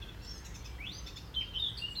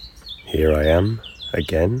Here I am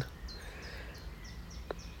again,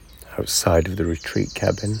 outside of the retreat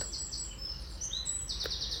cabin.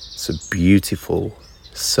 It's a beautiful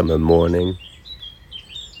summer morning.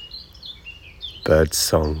 Bird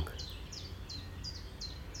song.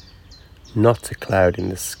 Not a cloud in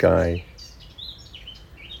the sky.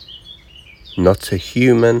 Not a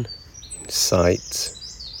human in sight,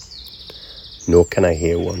 nor can I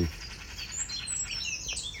hear one.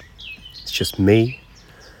 It's just me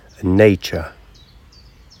and nature.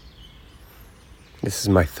 This is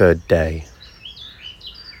my third day.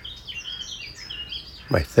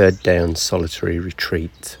 My third day on solitary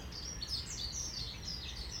retreat.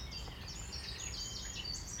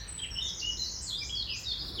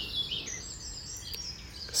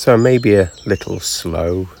 So I may be a little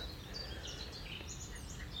slow.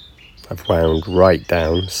 I've wound right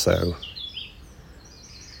down, so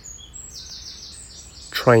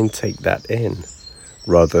try and take that in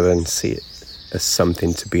rather than see it as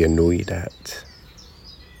something to be annoyed at.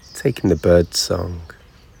 Taking the bird song.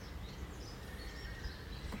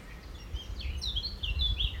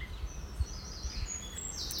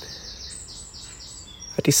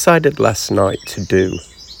 I decided last night to do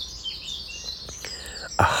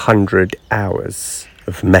 100 hours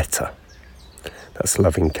of metta. That's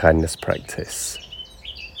loving kindness practice.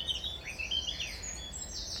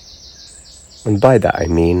 And by that I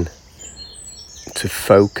mean to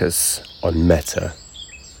focus on metta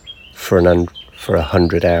for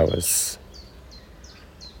 100 hours.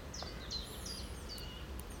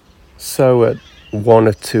 So at 1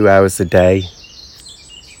 or 2 hours a day,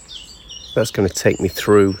 that's going to take me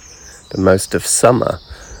through the most of summer.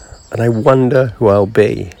 And I wonder who I'll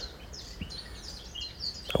be.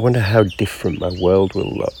 I wonder how different my world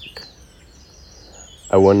will look.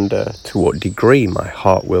 I wonder to what degree my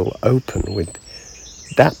heart will open with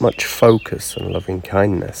that much focus on loving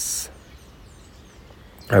kindness.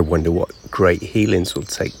 I wonder what great healings will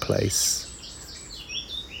take place.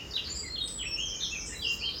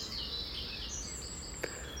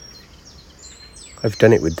 I've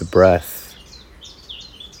done it with the breath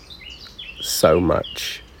so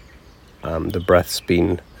much. The breath's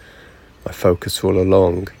been my focus all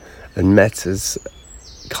along, and metta's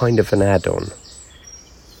kind of an add-on.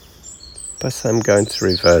 But I'm going to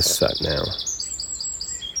reverse that now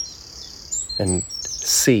and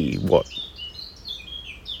see what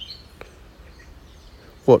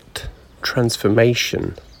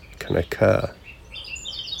transformation can occur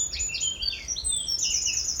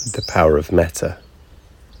with the power of metta.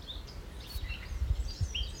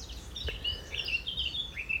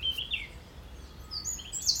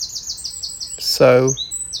 So,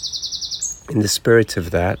 in the spirit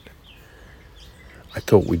of that, I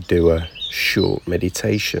thought we'd do a short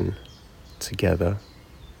meditation together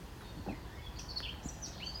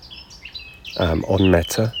on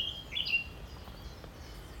metta.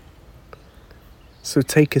 So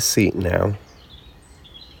take a seat now.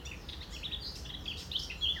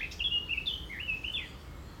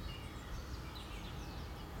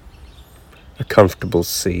 A comfortable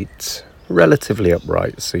seat. Relatively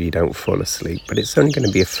upright so you don't fall asleep, but it's only going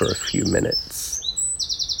to be for a few minutes.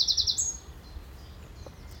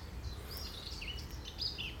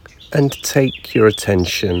 And take your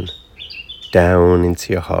attention down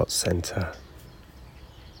into your heart center.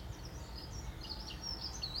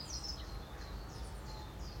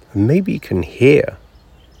 And maybe you can hear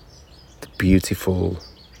the beautiful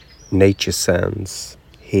nature sounds,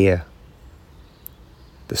 hear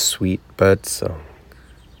the sweet bird song.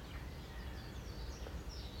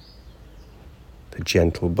 The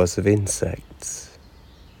gentle buzz of insects.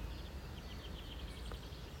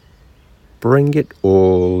 Bring it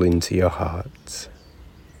all into your heart.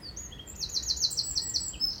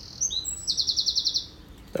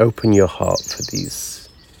 Open your heart for these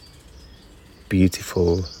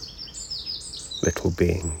beautiful little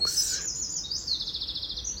beings.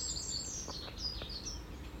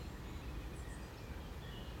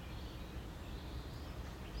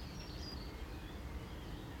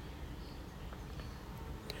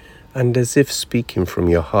 And as if speaking from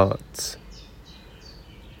your heart,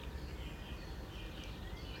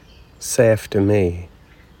 say after me,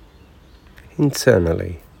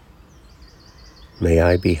 internally, may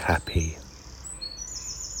I be happy.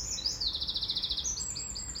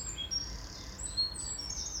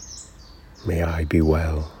 May I be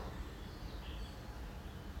well.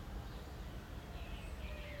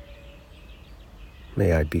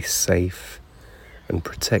 May I be safe and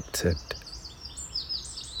protected.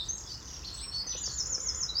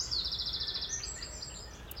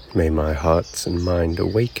 May my heart and mind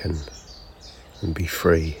awaken and be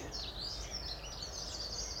free.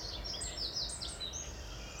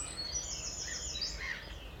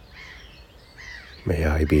 May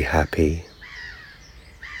I be happy.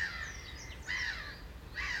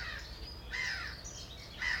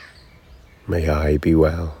 May I be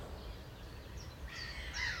well.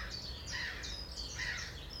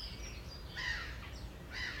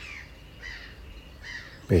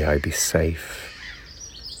 May I be safe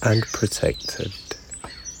and protected.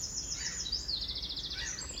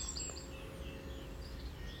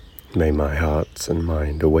 May my heart and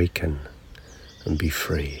mind awaken and be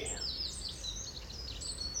free.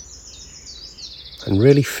 And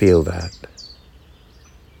really feel that.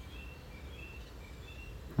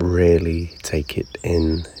 Really take it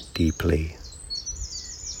in deeply.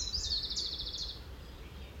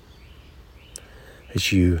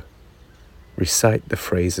 As you recite the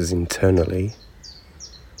phrases internally,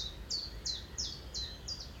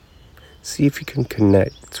 see if you can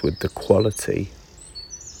connect with the quality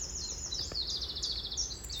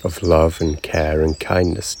of love and care and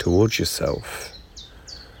kindness towards yourself,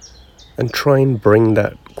 and try and bring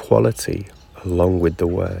that quality along with the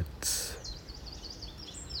words.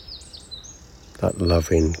 That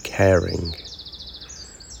loving, caring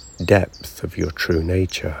depth of your true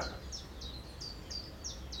nature.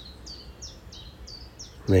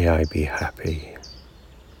 May I be happy.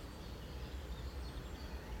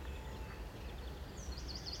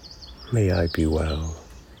 May I be well.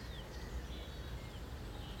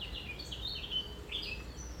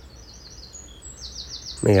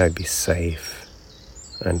 May I be safe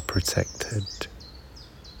and protected.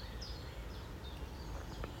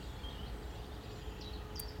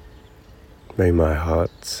 May my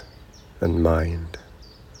heart and mind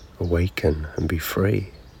awaken and be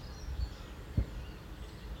free.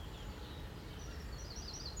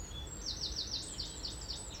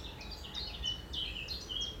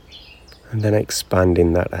 And then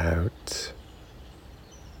expanding that out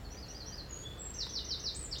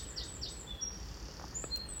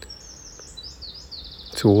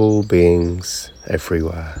to all beings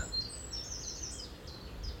everywhere.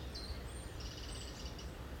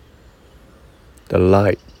 The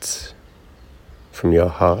light from your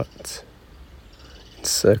heart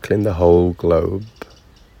encircling the whole globe,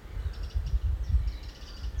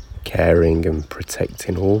 caring and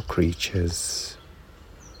protecting all creatures,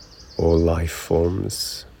 all life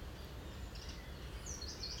forms,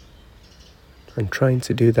 and trying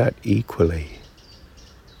to do that equally,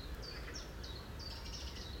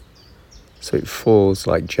 so it falls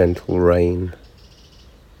like gentle rain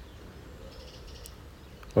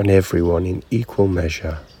on everyone in equal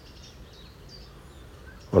measure,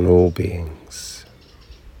 on all beings.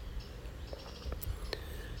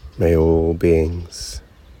 May all beings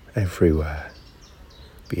everywhere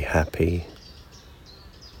be happy.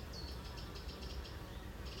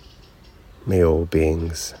 May all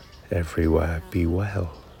beings everywhere be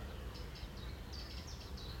well.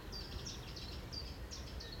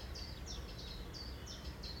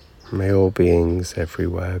 May all beings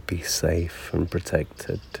everywhere be safe and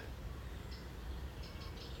protected.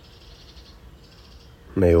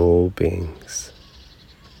 May all beings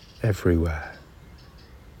everywhere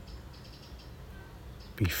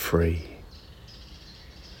be free,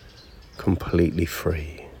 completely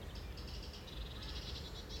free.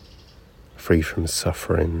 Free from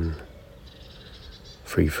suffering,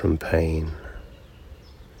 free from pain,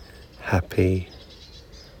 happy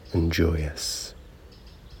and joyous.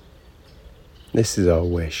 This is our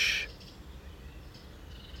wish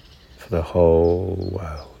for the whole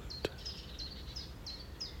world.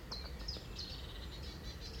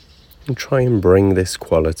 And try and bring this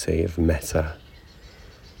quality of metta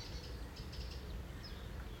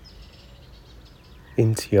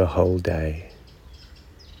into your whole day.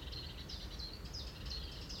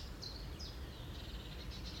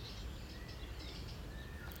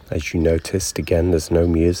 As you noticed, again, there's no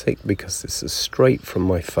music because this is straight from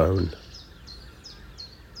my phone.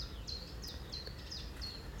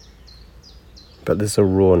 But there's a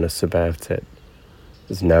rawness about it.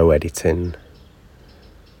 There's no editing.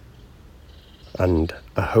 And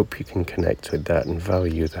I hope you can connect with that and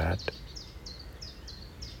value that.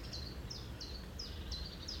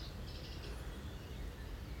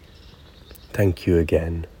 Thank you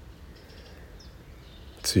again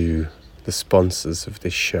to the sponsors of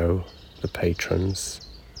this show, the patrons.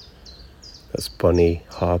 That's Bonnie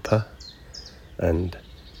Harper and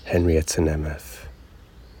Henrietta Nemeth.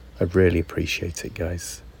 I really appreciate it,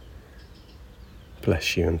 guys.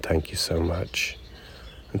 Bless you and thank you so much.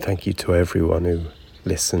 And thank you to everyone who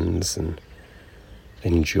listens and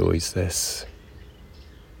enjoys this.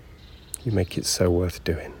 You make it so worth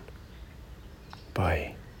doing.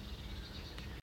 Bye.